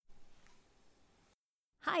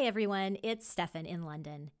Hi everyone, it's Stefan in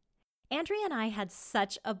London. Andrea and I had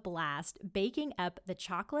such a blast baking up the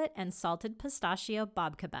chocolate and salted pistachio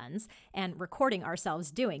babka buns and recording ourselves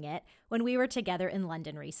doing it when we were together in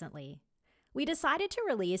London recently. We decided to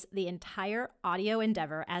release the entire audio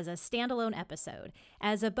endeavor as a standalone episode,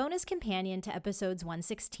 as a bonus companion to episodes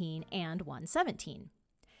 116 and 117.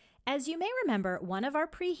 As you may remember, one of our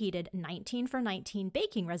preheated 19 for 19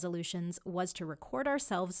 baking resolutions was to record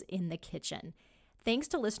ourselves in the kitchen. Thanks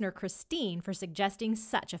to listener Christine for suggesting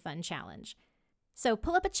such a fun challenge. So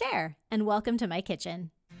pull up a chair and welcome to my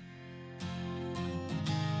kitchen.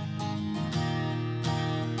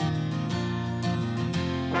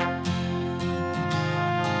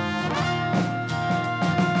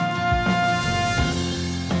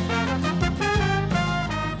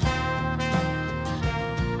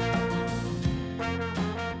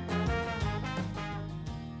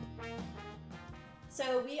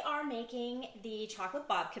 So we are making the chocolate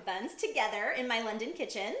babka buns together in my London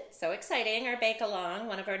kitchen. So exciting, our bake along,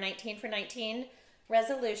 one of our 19 for 19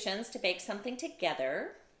 resolutions to bake something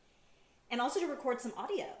together. And also to record some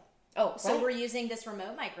audio. Oh, so right. we're using this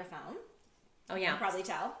remote microphone. Oh yeah. You can probably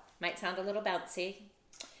tell. Might sound a little bouncy.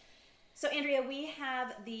 So Andrea, we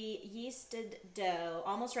have the yeasted dough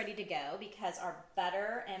almost ready to go because our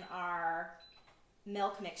butter and our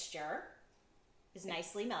milk mixture is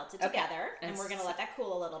nicely melted together, and we're going to let that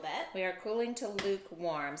cool a little bit. We are cooling to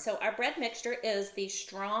lukewarm. So our bread mixture is the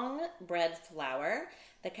strong bread flour,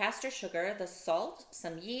 the castor sugar, the salt,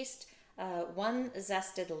 some yeast, one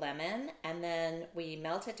zested lemon, and then we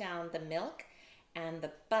melted down the milk and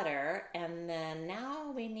the butter, and then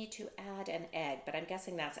now we need to add an egg, but I'm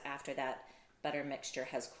guessing that's after that butter mixture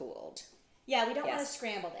has cooled. Yeah, we don't want a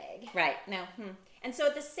scrambled egg. Right. No. And so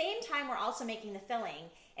at the same time, we're also making the filling.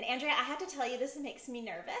 And Andrea, I have to tell you, this makes me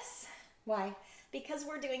nervous. Why? Because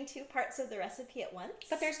we're doing two parts of the recipe at once.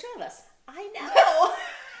 But there's two of us. I know.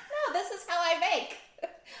 No, this is how I bake.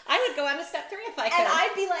 I would go on to step 3 if I could. And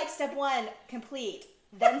I'd be like, step 1, complete.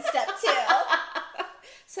 Then step 2.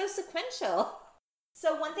 So sequential.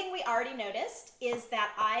 So one thing we already noticed is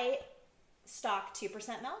that I stock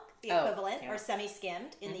 2% milk, the equivalent, or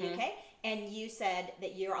semi-skimmed in the UK. And you said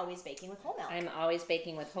that you're always baking with whole milk. I'm always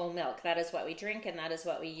baking with whole milk. That is what we drink and that is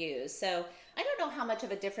what we use. So I don't know how much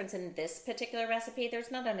of a difference in this particular recipe.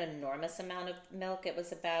 There's not an enormous amount of milk. It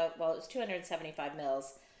was about, it was 275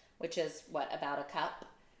 mils, which is about a cup?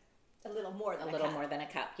 A little more than a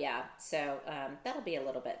cup, yeah. So that'll be a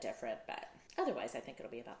little bit different, but otherwise I think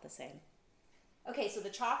it'll be about the same. Okay, so the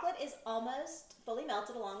chocolate is almost fully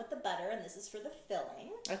melted along with the butter, and this is for the filling.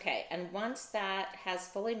 Okay, and once that has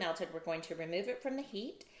fully melted, we're going to remove it from the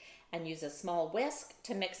heat and use a small whisk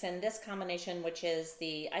to mix in this combination, which is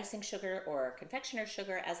the icing sugar or confectioner's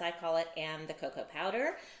sugar, as I call it, and the cocoa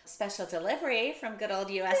powder. Special delivery from good old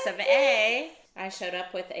US of A. I showed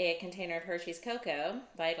up with a container of Hershey's cocoa,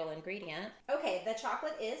 vital ingredient. Okay, the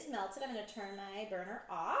chocolate is melted. I'm going to turn my burner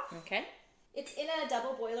off. Okay. It's in a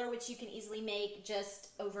double boiler, which you can easily make just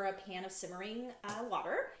over a pan of simmering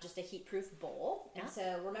water, just a heat-proof bowl. Yeah. And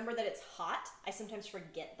so remember that it's hot. I sometimes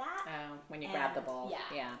forget that. Oh, when you grab the bowl.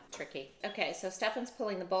 Yeah. Tricky. Okay, so Stefan's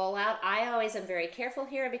pulling the bowl out. I always am very careful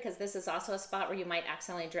here because this is also a spot where you might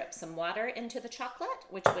accidentally drip some water into the chocolate,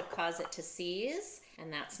 which would cause it to seize,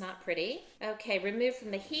 and that's not pretty. Okay, remove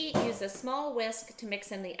from the heat. Use a small whisk to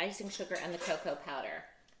mix in the icing sugar and the cocoa powder.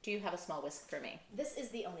 Do you have a small whisk for me? This is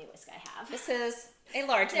the only whisk I have. This is a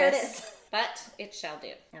large there whisk. It is. But it shall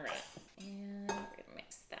do. All right. And we're going to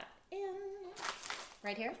mix that in.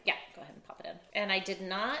 Right here? Yeah, go ahead and pop it in. And I did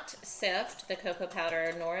not sift the cocoa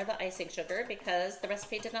powder nor the icing sugar because the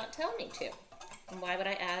recipe did not tell me to. And why would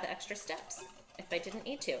I add extra steps if I didn't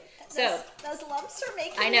need to? So those lumps are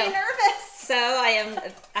making me nervous. So I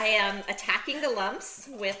am attacking the lumps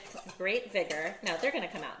with great vigor. No, they're going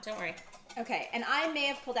to come out. Don't worry. Okay, and I may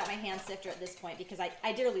have pulled out my hand sifter at this point because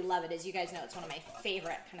I dearly love it. As you guys know, it's one of my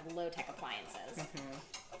favorite kind of low-tech appliances. Mm-hmm.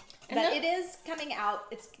 But it is coming out.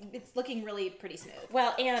 It's looking really pretty smooth.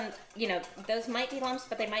 Well, and, those might be lumps,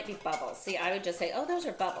 but they might be bubbles. See, I would just say, oh, those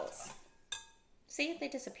are bubbles. See, they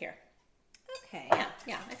disappear. Okay.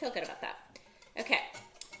 Yeah, I feel good about that. Okay,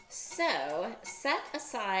 so set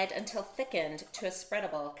aside until thickened to a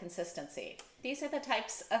spreadable consistency. These are the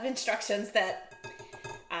types of instructions that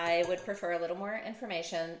I would prefer a little more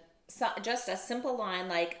information. So just a simple line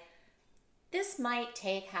like, this might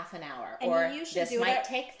take half an hour, and or this might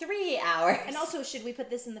take 3 hours. And also, should we put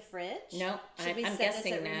this in the fridge? Nope. Should we I'm set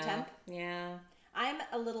guessing this at room no. temp? Yeah. I'm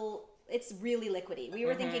a little, it's really liquidy. We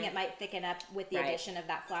were thinking it might thicken up with the addition of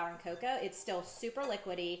that flour and cocoa. It's still super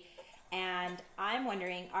liquidy. And I'm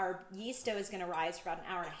wondering, our yeast dough is going to rise for about an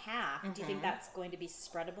hour and a half. Do you think that's going to be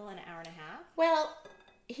spreadable in an hour and a half? Well,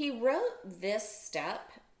 he wrote this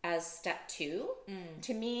step as step 2.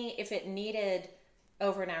 To me, if it needed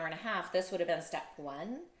over an hour and a half, this would have been step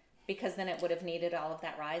 1, because then it would have needed all of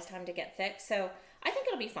that rise time to get thick. So I think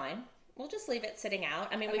it'll be fine. We'll just leave it sitting out.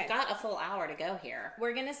 I mean, we've got a full hour to go here.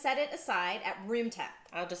 We're going to set it aside at room temp.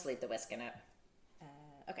 I'll just leave the whisk in it.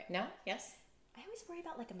 Okay. No? Yes? I always worry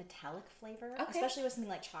about like a metallic flavor, Okay. especially with something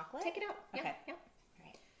like chocolate. Take it out. Yeah, Okay. yeah. All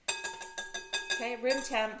right. Okay, room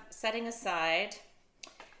temp, setting aside.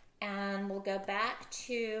 And we'll go back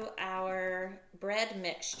to our bread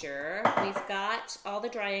mixture. We've got all the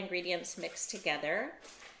dry ingredients mixed together.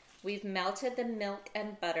 We've melted the milk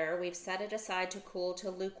and butter. We've set it aside to cool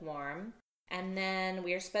to lukewarm. And then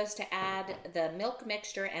we are supposed to add the milk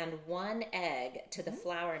mixture and 1 egg to the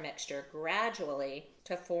flour mixture gradually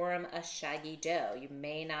to form a shaggy dough. You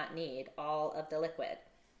may not need all of the liquid.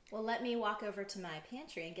 Well, let me walk over to my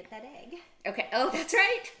pantry and get that egg. Okay. Oh, that's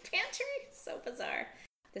right. Pantry. So bizarre.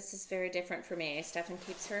 This is very different for me. Stefan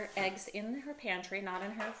keeps her eggs in her pantry, not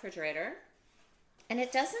in her refrigerator. And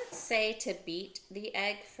it doesn't say to beat the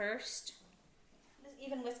egg first. Just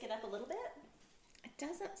even whisk it up a little bit. It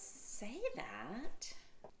doesn't say that.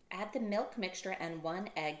 Add the milk mixture and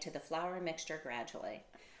 1 egg to the flour mixture gradually.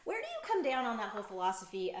 Where do you come down on that whole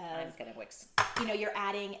philosophy I'm of, gonna whisk. you're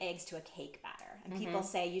adding eggs to a cake batter? And people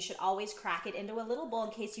say you should always crack it into a little bowl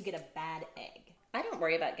in case you get a bad egg. I don't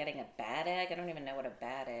worry about getting a bad egg. I don't even know what a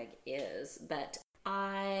bad egg is, but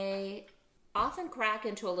I often crack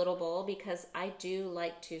into a little bowl because I do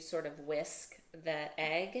like to sort of whisk the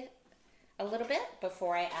egg a little bit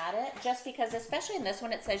before I add it, just because, especially in this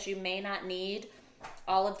one, it says you may not need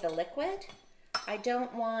all of the liquid. I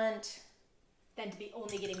don't want Then to be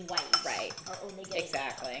only getting white. Right. Or only getting...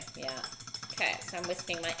 Exactly, yeah. Okay, so I'm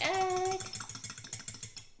whisking my egg.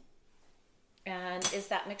 And is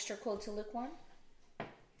that mixture cooled to lukewarm?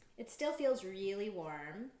 It still feels really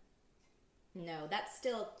warm. No, that's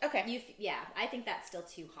still... Okay. I think that's still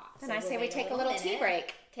too hot. Then I say we take a little tea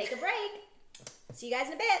break. Take a break. See you guys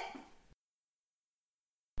in a bit.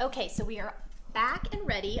 Okay, so we are back and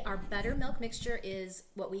ready. Our buttermilk mixture is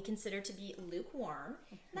what we consider to be lukewarm.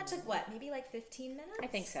 That took what, maybe like 15 minutes? I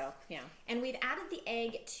think so, yeah. And we've added the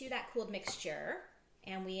egg to that cooled mixture,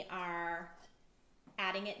 and we are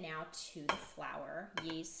adding it now to the flour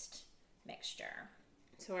yeast mixture.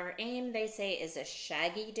 So our aim, they say, is a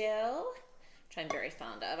shaggy dough, which I'm very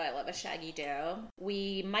fond of. I love a shaggy dough.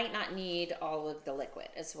 We might not need all of the liquid,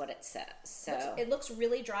 is what it says. So it looks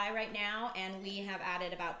really dry right now, and we have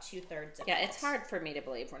added about 2/3 of it. Yeah, it's hard for me to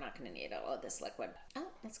believe we're not going to need all of this liquid. Oh,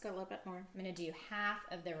 let's go a little bit more. I'm going to do half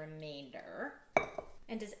of the remainder.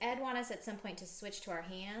 And does Ed want us at some point to switch to our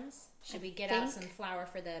hands? Should we get out some flour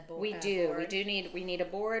for the board? We do. Board? We need a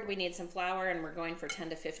board. We need some flour, and we're going for 10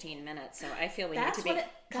 to 15 minutes. So I feel we need to be comfortable.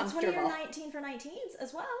 That's one of your 19 for 19s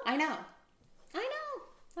as well. I know.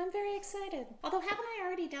 I'm very excited. Although, haven't I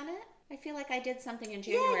already done it? I feel like I did something in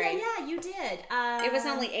January. Yeah, you did. It was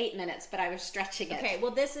only 8 minutes, but I was stretching it. Okay,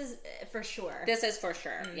 well, this is for sure. This is for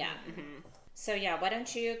sure, yeah. Mm-hmm. So, yeah, why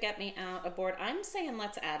don't you get me out a board? I'm saying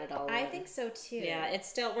let's add it all in. I think so, too. Yeah,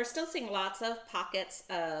 we're still seeing lots of pockets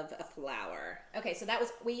of flour. Okay, so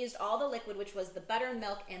we used all the liquid, which was the butter and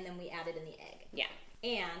milk, and then we added in the egg. Yeah.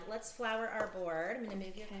 And let's flour our board. I'm going to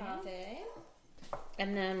move your coffee.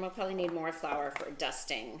 And then we'll probably need more flour for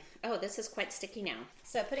dusting. Oh, this is quite sticky now.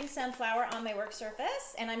 So putting some flour on my work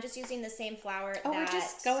surface, and I'm just using the same flour we're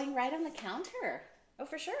just going right on the counter. Oh,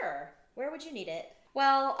 for sure. Where would you need it?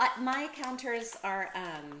 Well, my counters are,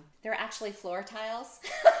 they're actually floor tiles.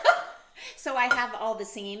 So I have all the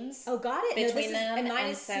seams. Oh, got it. Between them. And mine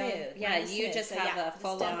is smooth. Yeah, you just have a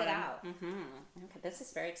full dump on. it out. Mm-hmm. Okay, this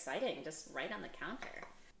is very exciting. Just right on the counter.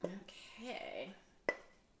 Okay.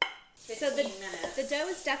 So the dough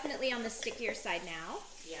is definitely on the stickier side now.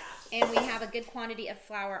 Yeah. And we have a good quantity of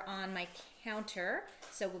flour on my counter,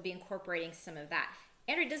 so we'll be incorporating some of that.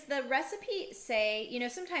 Andrea, does the recipe say,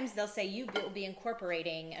 sometimes they'll say you will be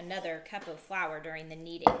incorporating another cup of flour during the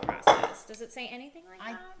kneading process. Does it say anything like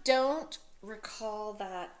that? I don't recall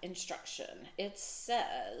that instruction. It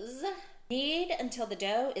says, knead until the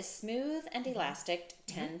dough is smooth and elastic,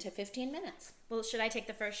 10 to 15 minutes. Well, should I take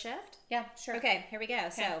the first shift? Yeah, sure. Okay, here we go.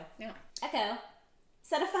 So, yeah. Echo,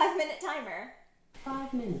 set a 5-minute timer.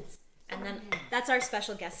 5 minutes. And then that's our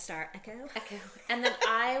special guest star, Echo. And then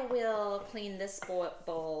I will clean this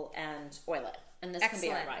bowl and oil it. And this can be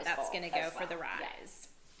a rise bowl. That's going to go for the rise.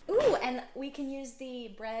 Yeah. Ooh, and we can use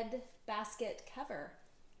the bread basket cover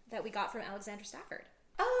that we got from Alexandra Stafford.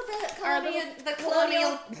 Oh, the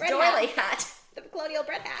colonial doily hat. The colonial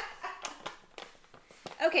bread hat.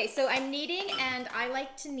 Okay, so I'm kneading, and I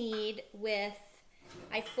like to knead with,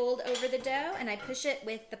 I fold over the dough and I push it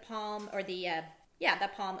with the palm or the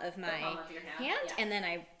palm of my palm of your hand, yeah. and then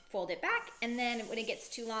I fold it back, and then when it gets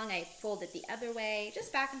too long, I fold it the other way,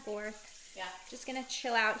 just back and forth. Yeah. Just gonna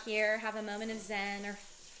chill out here, have a moment of zen, or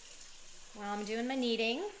while I'm doing my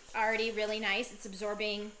kneading. Already really nice. It's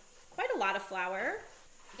absorbing quite a lot of flour.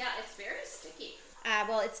 Yeah, it's very sticky.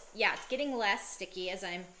 It's getting less sticky as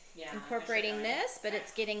I'm incorporating this, but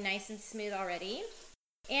it's getting nice and smooth already.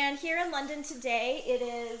 And here in London today, it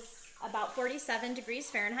is about 47 degrees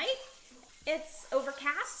Fahrenheit. It's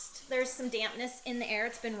overcast. There's some dampness in the air.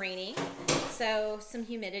 It's been raining, so some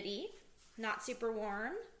humidity. Not super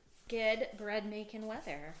warm. Good bread making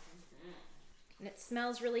weather. And it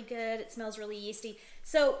smells really good. It smells really yeasty.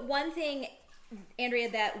 So one thing, Andrea,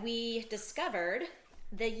 that we discovered,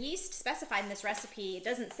 the yeast specified in this recipe, it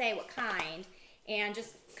doesn't say what kind, and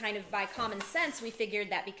just kind of by common sense, we figured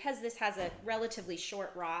that because this has a relatively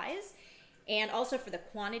short rise, and also for the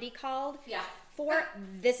quantity called for,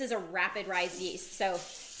 this is a rapid rise yeast. So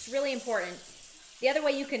it's really important. The other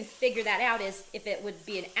way you can figure that out is if it would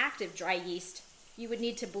be an active dry yeast, you would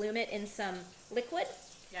need to bloom it in some liquid.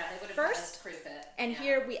 Yeah, they would have first, proof it. And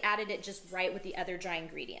here we added it just right with the other dry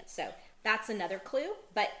ingredients. So that's another clue,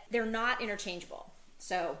 but they're not interchangeable.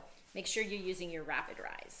 So make sure you're using your rapid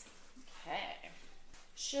rise. Okay.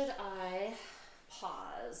 Should I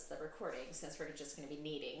pause the recording since we're just going to be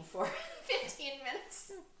kneading for 15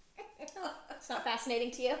 minutes? It's not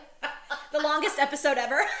fascinating to you? The longest episode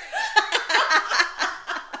ever.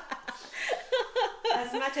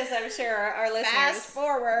 As much as I'm sure our listeners Fast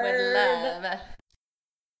forward would love.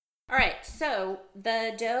 All right, so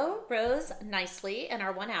the dough rose nicely in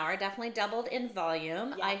our 1 hour, definitely doubled in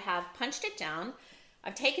volume. Yeah. I have punched it down.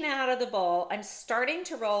 I've taken it out of the bowl. I'm starting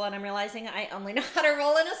to roll, and I'm realizing I only know how to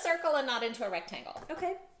roll in a circle and not into a rectangle.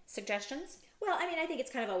 Okay. Suggestions? Well, I mean, I think it's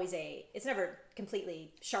kind of always it's never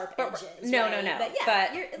completely sharp edges. No. But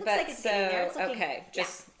yeah, it looks like it's getting there. It's looking, okay,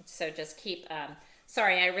 just keep.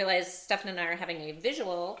 Sorry, I realize Stefan and I are having a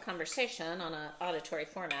visual conversation on an auditory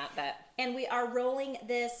format, and we are rolling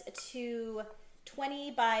this to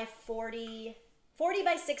 20 by 40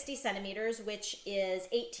 by 60 centimeters, which is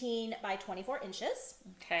 18 by 24 inches.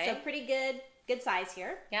 Okay. So pretty good size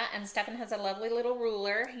here. Yeah, and Stefan has a lovely little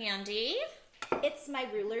ruler handy. It's my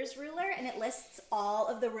ruler's ruler, and it lists all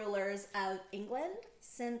of the rulers of England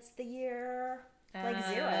since the year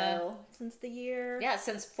zero. Since the year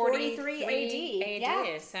since 43 AD.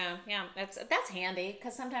 Yeah. So that's handy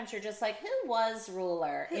because sometimes you're just like, who was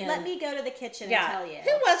ruler? Let me go to the kitchen and tell you.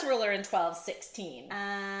 Who was ruler in 1216?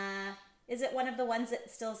 Is it one of the ones that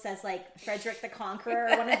still says like Frederick the Conqueror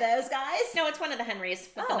or one of those guys? No, it's one of the Henrys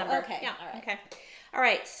with the number. Okay. Yeah. All right. Okay. All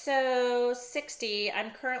right. So 60.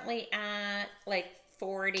 I'm currently at like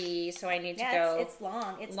 40, so I need to go. It's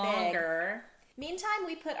long. It's longer. Big. Meantime,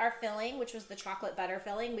 we put our filling, which was the chocolate butter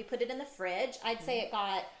filling. We put it in the fridge. I'd say it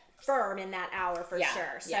got firm in that hour for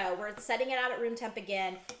sure. So we're setting it out at room temp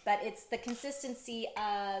again, but it's the consistency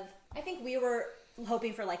of. I think we were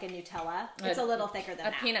hoping for like a Nutella. It's a little thicker than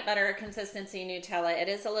that. A peanut butter consistency Nutella. It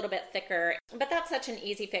is a little bit thicker, but that's such an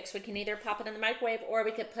easy fix. We can either pop it in the microwave or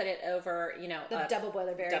we could put it over, the double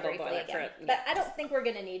boiler very briefly again. But I don't think we're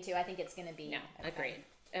going to need to. I think it's going to be. No, agreed.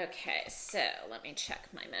 Okay, so let me check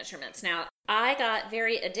my measurements. Now, I got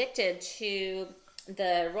very addicted to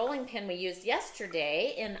the rolling pin we used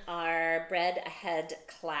yesterday in our bread ahead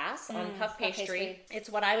class on puff pastry. It's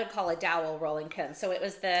what I would call a dowel rolling pin. So it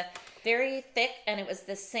was the very thick and it was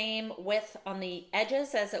the same width on the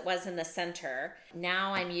edges as it was in the center.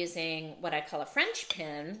 Now I'm using what I call a French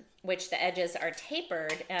pin, which the edges are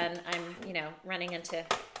tapered, and I'm, running into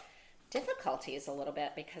difficulties a little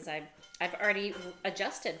bit because I've already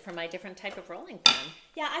adjusted for my different type of rolling pin.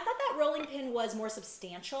 Yeah, I thought that rolling pin was more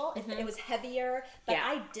substantial. It was heavier, but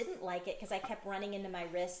I didn't like it because I kept running into my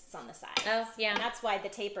wrists on the sides. Oh, yeah. And that's why the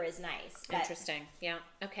taper is nice. Interesting. Yeah.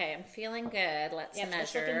 Okay, I'm feeling good. Let's measure.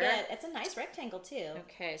 It's looking good. It's a nice rectangle too.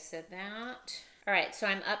 Okay, so that. All right, so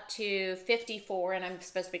I'm up to 54 and I'm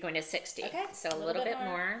supposed to be going to 60. Okay. So a little bit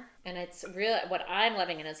more. And it's real. What I'm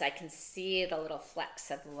loving is I can see the little flecks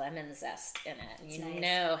of lemon zest in it. And you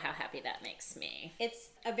know how happy that makes me. It's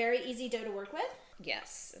a very easy dough to work with.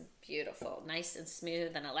 Yes, beautiful. Nice and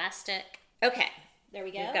smooth and elastic. Okay. There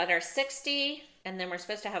we go. We've got our 60 and then we're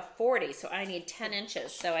supposed to have 40. So I need 10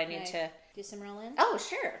 inches. So I need to do some rolling. Oh,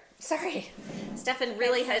 sure. Sorry. Stefan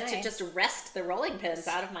really had to just wrest the rolling pins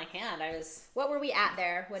out of my hand. What were we at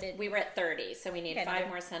there? We were at 30, so we need 5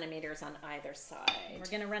 more centimeters on either side. We're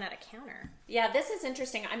going to run out of counter. Yeah, this is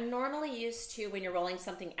interesting. I'm normally used to when you're rolling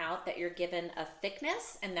something out that you're given a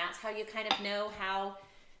thickness, and that's how you kind of know how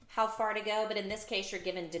how far to go, but in this case, you're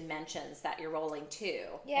given dimensions that you're rolling to.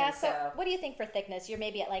 Yeah, And so what do you think for thickness? You're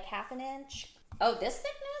maybe at like half an inch? Oh, this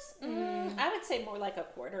thickness? I would say more like a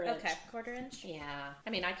quarter inch. Okay, quarter inch. Yeah. I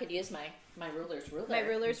mean, I could use my ruler's ruler. My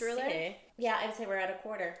ruler's and ruler? see. Yeah, I would say we're at a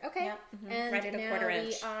quarter. Okay. Yep. And right at a now quarter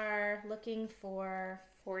inch. we are looking for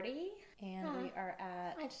 40? and we are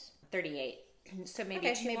at 38. So maybe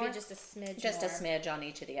okay, two maybe more? just a smidge Just more. a smidge on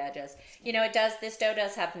each of the edges. You know, this dough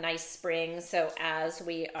does have nice springs, so as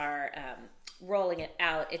we are rolling it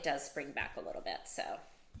out, it does spring back a little bit. So,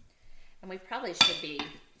 and we probably should be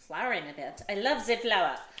flouring a bit. I love the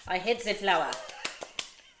flour. I hate the flour.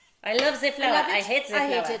 I love the flour. I hate the flour. I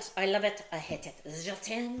hate it. I love it. I hate it. Je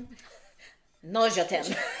t'aime. No, je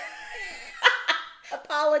t'aime.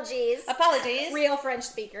 Apologies. Apologies. Real French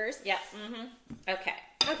speakers. Yeah. Okay.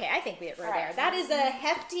 Okay, I think we're All there. right. That is a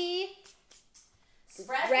hefty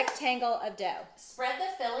rectangle of dough. Spread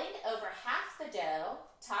the filling over half the dough,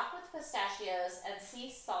 top with pistachios and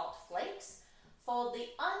sea salt flakes. Fold the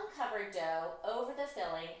uncovered dough over the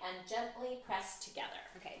filling and gently press together.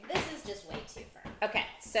 Okay, this is just way too firm. Okay,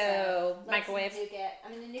 so let's microwave. nuke it.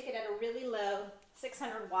 I'm going to nuke it at a really low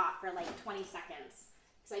 600 watt for like 20 seconds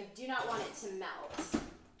because I do not want it to melt.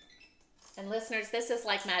 And listeners, this is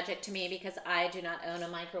like magic to me because I do not own a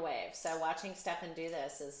microwave. So watching Stefan do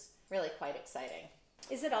this is really quite exciting.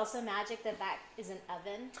 Is it also magic that is an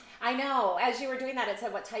oven? I know. As you were doing that, it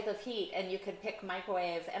said what type of heat, and you could pick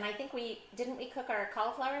microwave. And I think didn't we cook our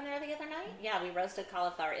cauliflower in there the other night? Yeah, we roasted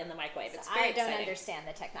cauliflower in the microwave. It's very exciting. I don't understand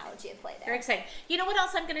the technology at play there. Very exciting. You know what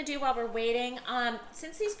else I'm going to do while we're waiting?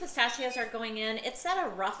 Since these pistachios are going in, it's at a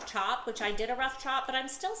rough chop, which I did a rough chop, but I'm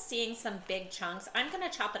still seeing some big chunks. I'm going to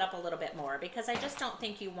chop it up a little bit more because I just don't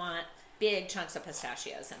think you want big chunks of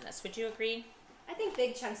pistachios in this. Would you agree? I think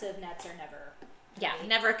big chunks of nuts are never... Yeah,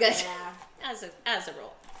 never good. Yeah. As a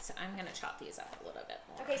rule. So I'm going to chop these up a little bit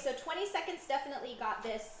more. Okay, so 20 seconds definitely got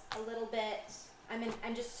this a little bit.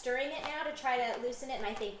 I'm just stirring it now to try to loosen it, and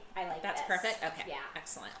I think I like That's this. perfect? Okay. Yeah.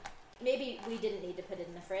 Excellent. Maybe we didn't need to put it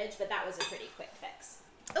in the fridge, but that was a pretty quick fix.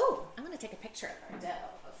 Oh, I'm going to take a picture of our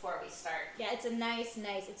dough before we start. Yeah, it's a nice,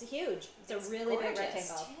 it's a huge, it's a really big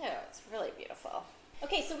rectangle. Too. It's really beautiful.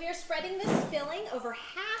 Okay, so we are spreading this filling over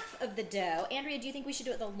half of the dough. Andrea, do you think we should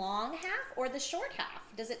do it the long half or the short half?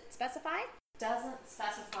 Does it specify? Doesn't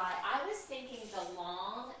specify. I was thinking the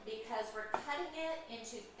long because we're cutting it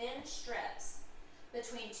into thin strips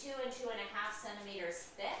between 2 and 2.5 centimeters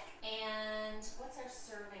thick. And what's our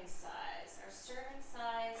serving size? Our serving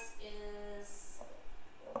size is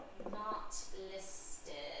not listed.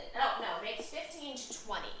 Oh, no, makes 15 to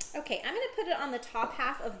 20. Okay, I'm going to put it on the top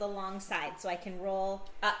half of the long side so I can roll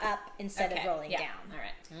up instead of rolling down. All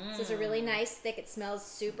right. This is a really nice, thick, it smells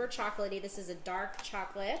super chocolatey. This is a dark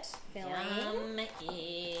chocolate filling.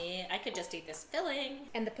 Yummy. I could just eat this filling.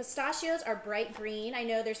 And the pistachios are bright green. I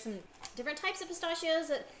know there's some different types of pistachios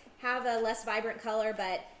that have a less vibrant color,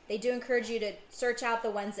 but they do encourage you to search out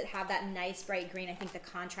the ones that have that nice bright green. I think the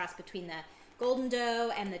contrast between the golden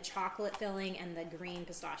dough and the chocolate filling and the green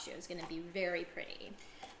pistachio is going to be very pretty.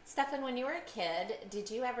 Stefan, when you were a kid,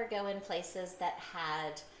 did you ever go in places that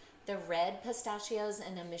had the red pistachios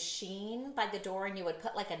in a machine by the door and you would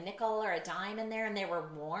put like a nickel or a dime in there and they were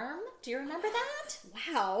warm? Do you remember that?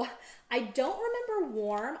 Wow. I don't remember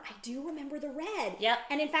warm. I do remember the red. Yep.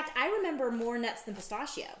 And in fact, I remember more nuts than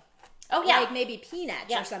pistachio. Oh, yeah. Like maybe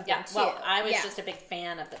peanuts or something, too. Well, I was just a big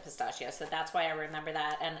fan of the pistachio, so that's why I remember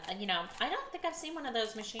that. And, you know, I don't think I've seen one of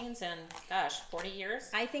those machines in, 40 years.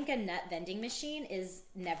 I think a nut vending machine is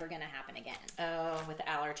never going to happen again. Oh, with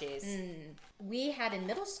allergies. We had in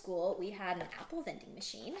middle school, we had an apple vending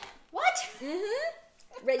machine. What?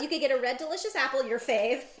 Mm-hmm. You could get a red delicious apple, your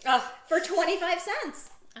fave, for 25 cents.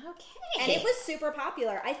 Okay. And it was super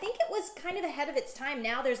popular. I think it was kind of ahead of its time.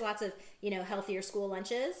 Now there's lots of, healthier school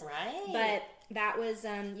lunches. Right. But that was,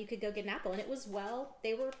 you could go get an apple. And it was,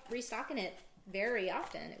 they were restocking it very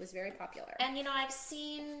often. It was very popular. And, I've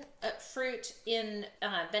seen fruit in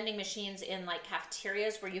vending machines in, like,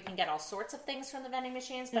 cafeterias where you can get all sorts of things from the vending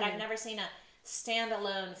machines. But I've never seen a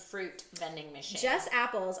standalone fruit vending machine. Just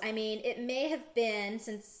apples. I mean, it may have been,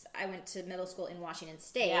 since I went to middle school in Washington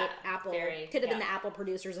State, could have been the apple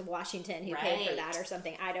producers of Washington who paid for that or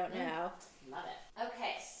something. I don't know. Love it.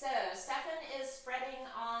 Okay, so Stefan is spreading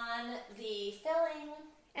on the filling.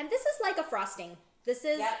 And this is like a frosting. This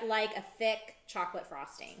is like a thick chocolate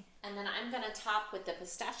frosting. And then I'm going to top with the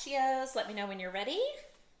pistachios. Let me know when you're ready.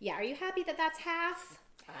 Yeah, are you happy that that's half?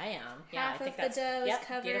 I am. Yeah, half I think of the dough is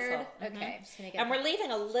covered. Beautiful. Okay. And we're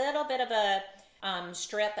leaving a little bit of a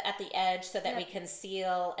strip at the edge so that we can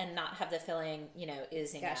seal and not have the filling,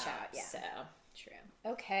 oozing out. Yeah. So true.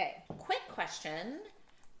 Okay. Quick question: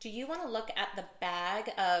 Do you want to look at the bag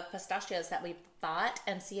of pistachios that we bought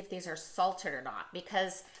and see if these are salted or not?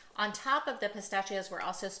 Because on top of the pistachios, we're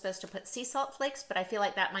also supposed to put sea salt flakes, but I feel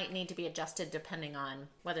like that might need to be adjusted depending on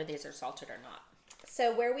whether these are salted or not.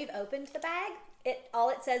 So where we've opened the bag, all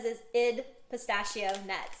it says is id pistachio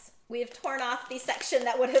nuts. We have torn off the section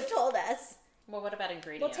that would have told us. Well, what about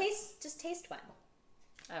ingredients? Well, just taste one.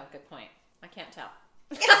 Oh, good point. I can't tell.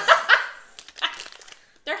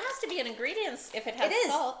 There has to be an ingredient if it has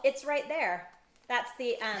salt. It's right there. That's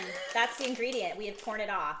the ingredient. We have torn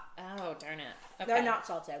it off. Oh, darn it. Okay. They're not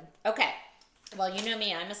salted. Okay. Well, you know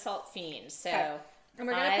me. I'm a salt fiend. So, okay. And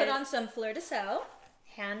we're going to put on some fleur de sel.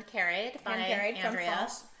 Hand carried by Andrea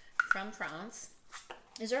from France.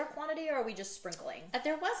 Is there a quantity or are we just sprinkling?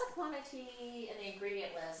 There was a quantity in the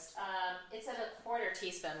ingredient list. It's at a quarter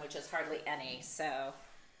teaspoon, which is hardly any. So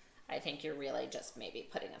I think you're really just maybe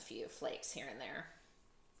putting a few flakes here and there.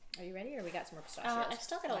 Are you ready or we got some more pistachios? I've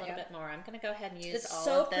still got a little bit more. I'm going to go ahead and use it's all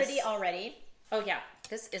so of this. pretty already. Oh, yeah.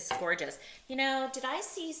 This is gorgeous. You know, did I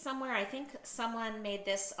see somewhere, I think someone made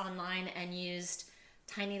this online and used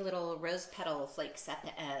tiny little rose petal flakes at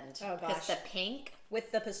the end. Oh, gosh. Because the pink.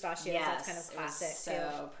 With the pistachios, yes, that's kind of classic.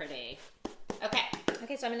 So pretty. Okay.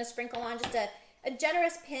 Okay, so I'm going to sprinkle on just a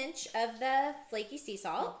generous pinch of the flaky sea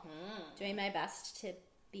salt. Mm-hmm. Doing my best to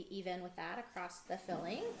be even with that across the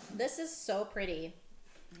filling. This is so pretty.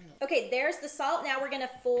 Okay, there's the salt. Now we're going to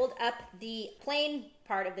fold up the plain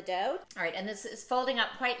part of the dough. All right, and this is folding up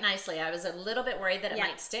quite nicely. I was a little bit worried that it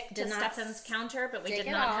might stick to Stefan's counter, but we did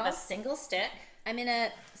not have a single stick. I'm going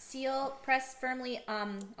to press firmly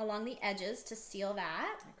along the edges to seal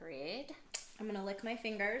that. Agreed. I'm going to lick my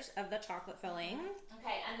fingers of the chocolate filling.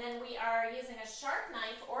 Okay, and then we are using a sharp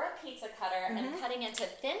knife or a pizza cutter and cutting into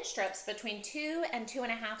thin strips between 2 and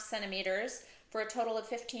 2.5 centimeters for a total of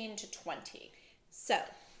 15 to 20. So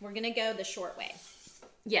we're going to go the short way.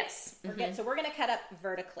 Yes. So we're going to cut up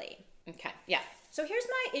vertically. Okay, yeah. So here's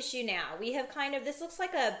my issue now. We have this looks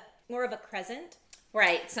like more of a crescent.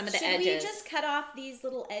 Right, some of the edges. Should we just cut off these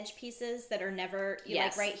little edge pieces that are never,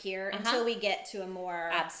 like right here, until we get to a more...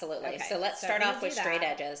 Absolutely. Okay. So let's start off with straight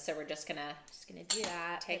edges. So we're just gonna do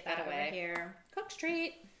that. Take that away. Over here. Cook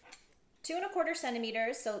treat. 2.25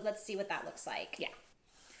 centimeters. So let's see what that looks like. Yeah.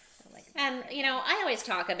 And, you know, I always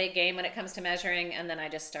talk a big game when it comes to measuring, and then I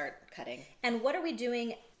just start cutting. And what are we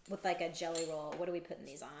doing with like a jelly roll? What are we putting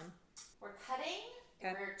these on? We're cutting,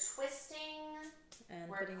 we're twisting,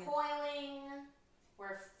 we're coiling,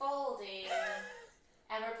 we're folding,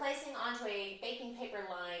 and we're placing onto a baking paper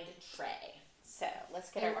lined tray. So let's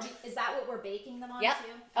get our... Is that what we're baking them onto? Yep.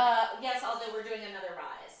 Yes, although we're doing another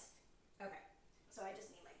rise. Okay. So I just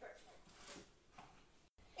need my birch.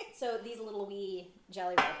 So these little wee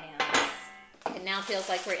jelly roll pans. It now feels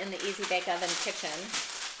like we're in the Easy Bake Oven kitchen.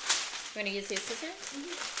 You want to use these scissors?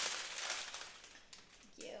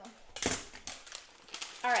 Thank you.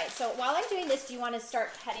 All right, so while I'm doing this, do you want to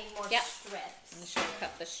start cutting more strips? And she'll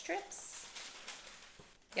cut the strips.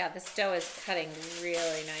 Yeah, this dough is cutting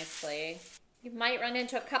really nicely. You might run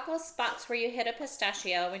into a couple of spots where you hit a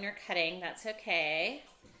pistachio when you're cutting. That's okay.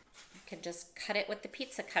 You can just cut it with the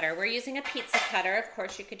pizza cutter. We're using a pizza cutter. Of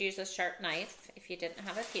course, you could use a sharp knife if you didn't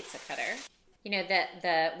have a pizza cutter. You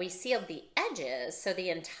know, we sealed the edges, so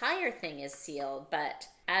the entire thing is sealed, but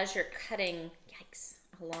as you're cutting,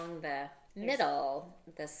 along the middle,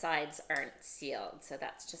 the sides aren't sealed, so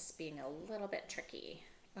that's just being a little bit tricky.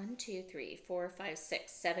 1, 2, 3, 4, 5,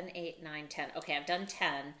 6, 7, 8, 9, 10. Okay, I've done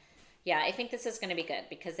 10. Yeah, I think this is going to be good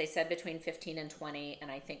because they said between 15 and 20,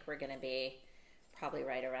 and I think we're going to be probably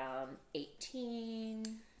right around 18,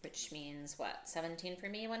 which means what? 17 for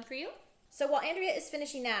me, 1 for you? So while Andrea is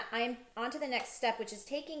finishing that, I'm on to the next step, which is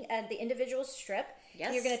taking the individual strip. Yes.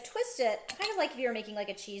 And you're going to twist it, kind of like if you were making like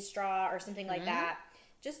a cheese straw or something like that.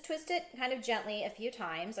 Just twist it kind of gently a few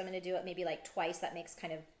times. I'm going to do it maybe like twice. That makes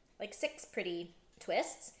kind of like 6 pretty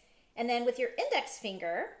twists. And then with your index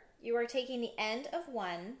finger, you are taking the end of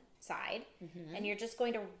one side and you're just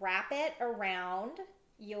going to wrap it around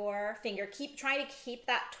your finger. Trying to keep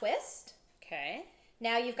that twist. Okay.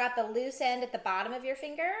 Now you've got the loose end at the bottom of your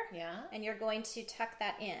finger. Yeah. And you're going to tuck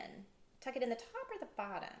that in. Tuck it in the top or the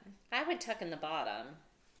bottom? I would tuck in the bottom.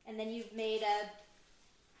 And then you've made a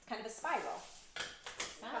kind of a spiral.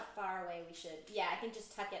 How far away we should. Yeah, I think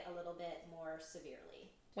just tuck it a little bit more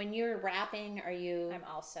severely. When you're wrapping, I'm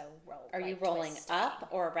also rolling up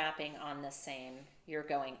or wrapping on the same? You're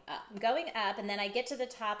going up. I'm going up, and then I get to the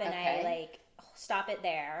top, and I stop it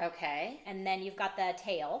there. Okay. And then you've got the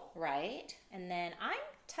tail. Right. And then I'm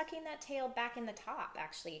tucking that tail back in the top,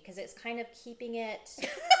 actually, because it's kind of keeping it...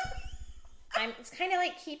 it's kind of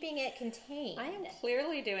like keeping it contained. I am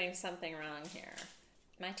clearly doing something wrong here.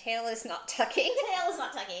 My tail is not tucking. Tail is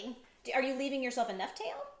not tucking. Are you leaving yourself enough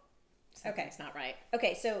tail? Okay. It's not right.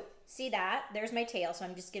 Okay, so see that? There's my tail, so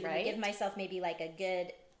I'm just going to give myself maybe like a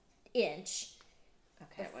good inch.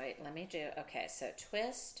 Okay, wait, let me do, okay, so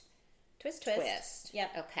twist. Twist.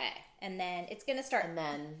 Yep. Okay. And then it's going to start. And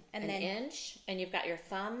then an inch, and you've got your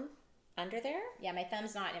thumb under there? Yeah, my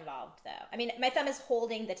thumb's not involved, though. I mean, my thumb is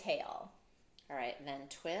holding the tail. All right, and then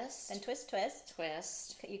twist. Then twist.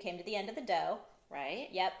 Twist. You came to the end of the dough. Right.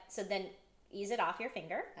 Yep, so then ease it off your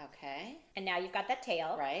finger. Okay. And now you've got that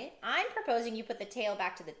tail. Right. I'm proposing you put the tail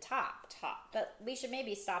back to the top. But we should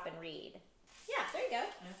maybe stop and read. Yeah, there you go.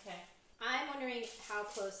 Okay. I'm wondering how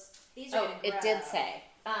close these are going to grow. It did say.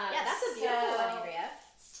 Yeah, that's a beautiful one, Andrea.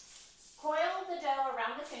 Coil the dough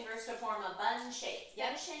around the fingers to form a bun shape,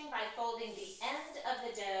 finishing by folding the end of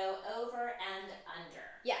the dough over and under.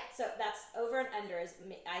 Yeah, so that's over and under is,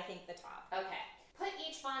 I think, the top. Okay. Put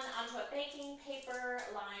each bun onto a baking paper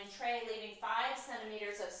lined tray, leaving 5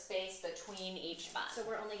 centimeters of space between each bun. So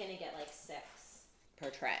we're only going to get like 6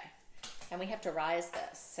 per tray. And we have to rise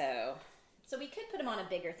this, so... So we could put them on a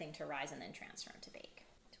bigger thing to rise and then transfer them to bake.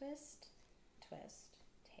 Twist,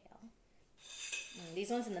 tail. These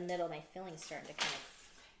ones in the middle, my filling's starting to kind of...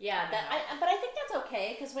 Yeah, but I think that's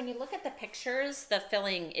okay, because when you look at the pictures, the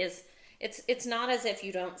filling is... It's not as if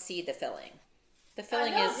you don't see the filling. The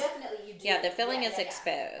filling is... definitely you do. Yeah, the filling is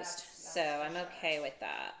exposed, That's so I'm okay with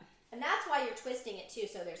that. And that's why you're twisting it, too,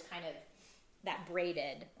 so there's kind of that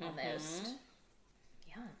braided, almost.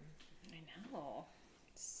 Yum. I know.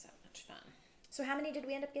 So much fun. So how many did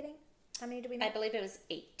we end up getting? How many did we make? I believe it was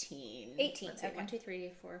 18. 18, Let's see, okay. 1, 2,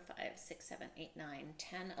 3, 4, 5, 6, 7, 8, 9,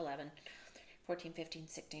 10, 11, 14, 15,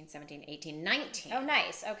 16, 17, 18, 19. Oh,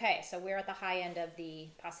 nice. Okay, so we're at the high end of the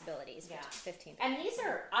possibilities. Yeah. 15. And these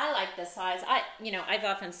are, I like the size. I've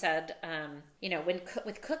often said,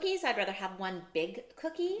 with cookies, I'd rather have one big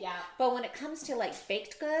cookie. Yeah. But when it comes to like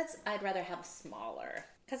baked goods, I'd rather have smaller.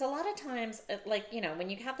 Because a lot of times, when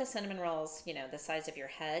you have the cinnamon rolls, the size of your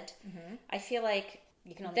head, I feel like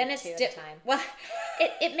you can only then get it's 2 at a time. Well,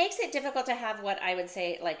 it makes it difficult to have what I would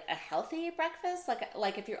say like a healthy breakfast,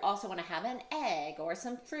 like if you also want to have an egg or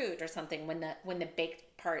some fruit or something when the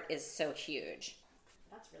baked part is so huge.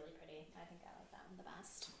 That's really pretty. I think I like that one the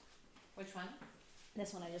best. Which one?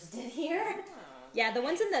 This one I just did here. Oh, Yeah, the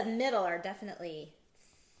ones in the middle are definitely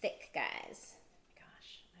thick, guys.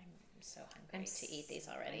 gosh, I'm so hungry to eat these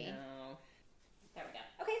already. I know. There we go.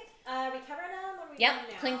 Okay, are we covering them? What are we Yep, doing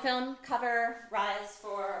now? cling film, cover, rise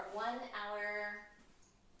for 1 hour.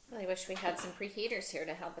 Really wish we had some preheaters here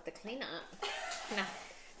to help with the cleanup.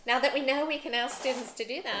 Now that we know we can ask students to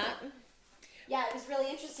do that. Yeah, it was really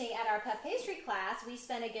interesting. At our puff pastry class, we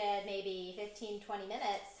spent a good maybe 15, 20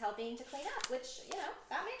 minutes helping to clean up, which,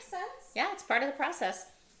 that makes sense. Yeah, it's part of the process.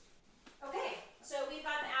 Okay, so we've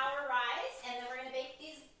got an hour rise, and then we're going to bake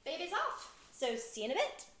these babies off. So see you in a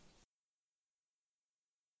bit.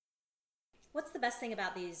 What's the best thing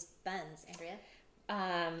about these buns, Andrea?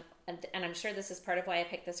 And I'm sure this is part of why I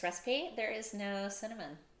picked this recipe. There is no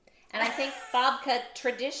cinnamon. And I think babka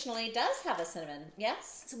traditionally does have a cinnamon.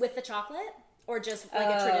 Yes? So with the chocolate? Or just like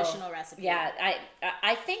a traditional recipe? Yeah,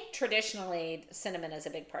 I think traditionally cinnamon is a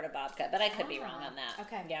big part of babka, but I could be wrong on that.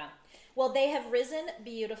 Okay. Yeah. Well, they have risen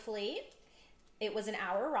beautifully. It was an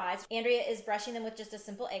hour rise. Andrea is brushing them with just a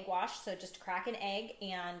simple egg wash. So just crack an egg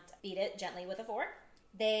and beat it gently with a fork.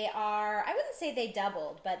 They are, I wouldn't say they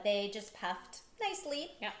doubled, but they just puffed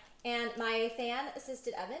nicely. Yeah. And my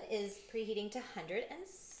fan-assisted oven is preheating to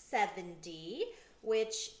 170,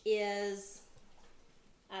 which is,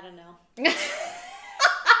 I don't know.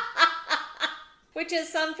 Which is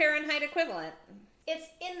some Fahrenheit equivalent. It's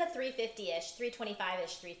in the 350-ish,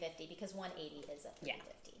 325-ish, 350, because 180 is a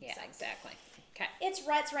 350. Yeah, so. exactly. Okay. It's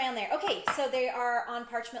right around there. Okay, so they are on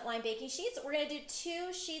parchment lined baking sheets. We're going to do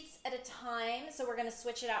 2 sheets at a time. So we're going to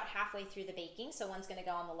switch it out halfway through the baking. So one's going to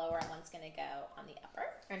go on the lower and one's going to go on the upper.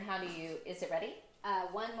 And how do is it ready?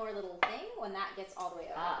 One more little thing. When that gets all the way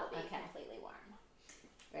over, it'll be completely warm.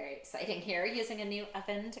 Very exciting here, using a new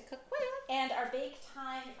oven to cook with. And our bake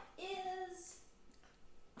time is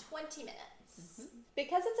 20 minutes.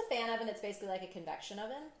 Because it's a fan oven, it's basically like a convection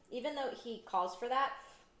oven. Even though he calls for that,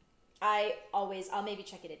 I'll maybe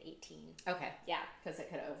check it at 18. Okay. Yeah. Because it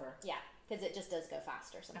could over. Yeah, because it just does go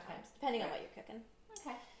faster sometimes, depending on what you're cooking.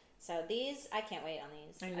 Okay. So these, I can't wait on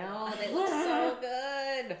these. I know, they look so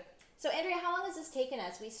good. So Andrea, how long has this taken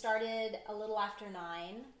us? We started a little after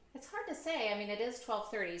 9. It's hard to say. I mean, it is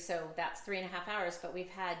 12:30, so that's 3.5 hours, but we've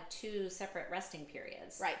had 2 separate resting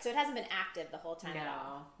periods. Right, so it hasn't been active the whole time at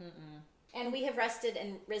all. And we have rested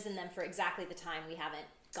and risen them for exactly the time we haven't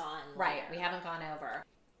gone Right, longer. we haven't gone over.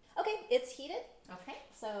 Okay, it's heated. Okay,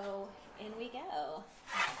 so in we go.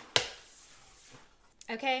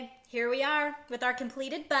 Okay, here we are with our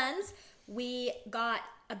completed buns. We got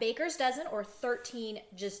a baker's dozen or 13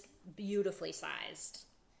 just beautifully sized.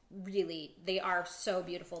 Really, they are so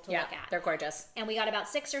beautiful to look at. They're gorgeous. And we got about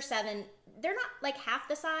 6 or 7. They're not like half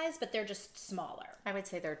the size, but they're just smaller. I would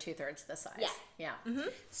say they're 2/3 the size. Yeah.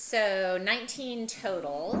 So 19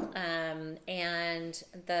 total, and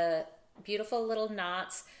the beautiful little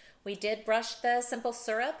knots. We did brush the simple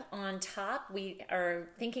syrup on top. We are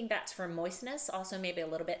thinking that's for moistness, also maybe a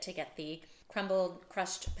little bit to get the crumbled,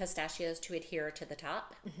 crushed pistachios to adhere to the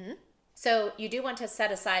top. So you do want to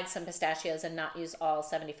set aside some pistachios and not use all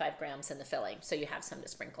 75 grams in the filling, so you have some to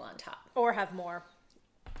sprinkle on top. Or have more.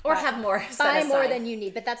 Or have more set Buy aside. more than you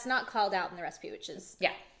need, but that's not called out in the recipe, which is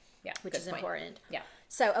which is important. Yeah.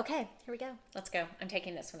 So, okay, here we go. Let's go. I'm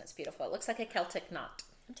taking this one. It's beautiful. It looks like a Celtic knot.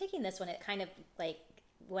 I'm taking this one. It kind of like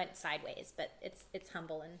went sideways, but it's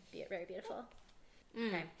humble and very beautiful.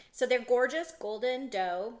 Okay, so they're gorgeous golden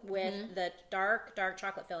dough with the dark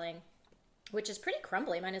chocolate filling, which is pretty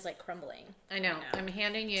crumbly. Mine is like crumbling. I know. I'm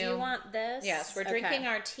handing you. Do you want this? Yes, we're drinking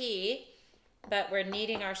our tea, but we're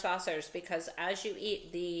kneading our saucers because as you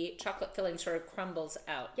eat, the chocolate filling sort of crumbles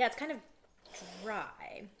out. Yeah, it's kind of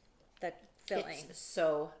dry, the filling. It's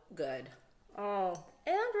so good. Oh,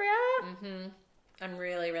 Andrea! I'm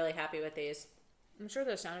really, really happy with these. I'm sure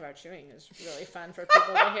the sound of our chewing is really fun for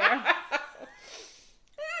people to hear.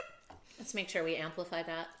 Let's make sure we amplify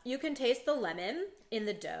that. You can taste the lemon in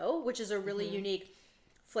the dough, which is a really unique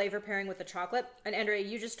flavor pairing with the chocolate. And Andrea,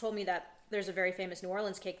 you just told me that there's a very famous New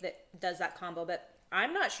Orleans cake that does that combo, but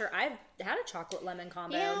I'm not sure I've had a chocolate lemon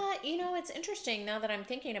combo. Yeah, it's interesting now that I'm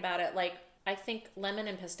thinking about it. Like, I think lemon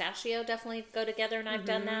and pistachio definitely go together, and I've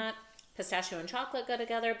done that. Pistachio and chocolate go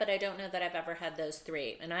together, but I don't know that I've ever had those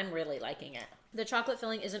three, and I'm really liking it. The chocolate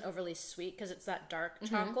filling isn't overly sweet because it's that dark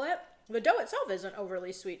chocolate. The dough itself isn't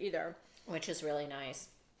overly sweet either. Which is really nice.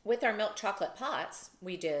 With our milk chocolate pots,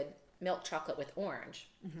 we did milk chocolate with orange.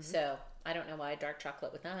 So I don't know why dark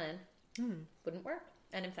chocolate with lemon wouldn't work.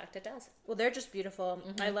 And in fact, it does. Well, they're just beautiful.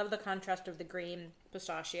 I love the contrast of the green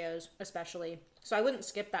pistachios, especially. So I wouldn't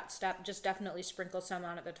skip that step. Just definitely sprinkle some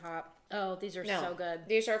on at the top. Oh, these are so good.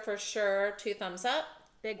 These are for sure 2 thumbs up.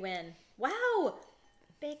 Big win. Wow.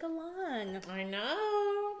 Bake along. I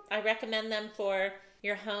know. I recommend them for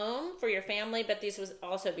your home, for your family, but these would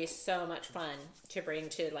also be so much fun to bring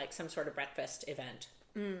to like some sort of breakfast event.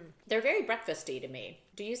 They're very breakfasty to me.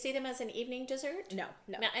 Do you see them as an evening dessert? No,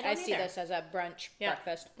 I don't see either. this as a brunch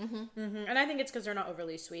breakfast. And I think it's because they're not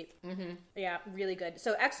overly sweet. Yeah, really good.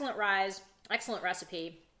 So excellent rise, excellent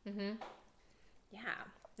recipe. Yeah.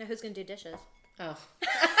 Now who's going to do dishes? Oh.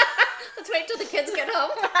 Let's wait till the kids get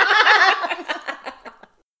home.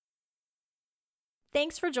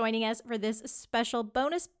 Thanks for joining us for this special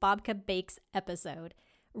bonus Babka Bakes episode.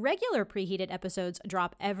 Regular Preheated episodes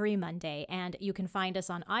drop every Monday, and you can find us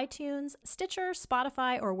on iTunes, Stitcher,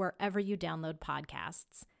 Spotify, or wherever you download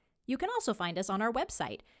podcasts. You can also find us on our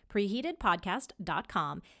website,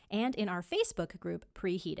 preheatedpodcast.com, and in our Facebook group,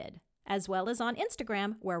 Preheated, as well as on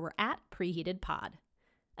Instagram, where we're at PreheatedPod.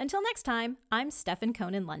 Until next time, I'm Stefan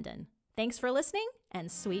Cohn in London. Thanks for listening, and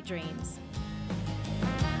sweet dreams.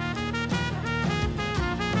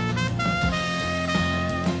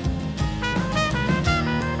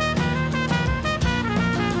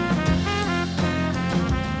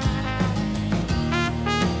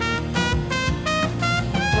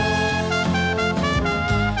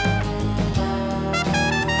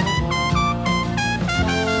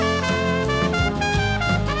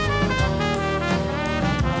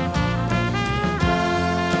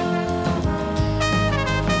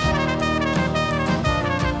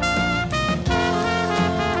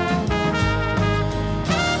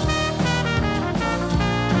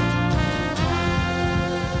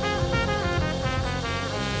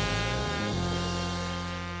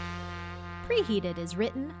 Preheated is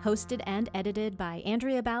written, hosted, and edited by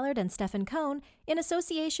Andrea Ballard and Stefan Cohn in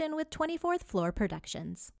association with 24th Floor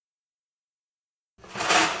Productions.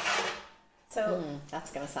 So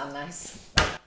that's going to sound nice.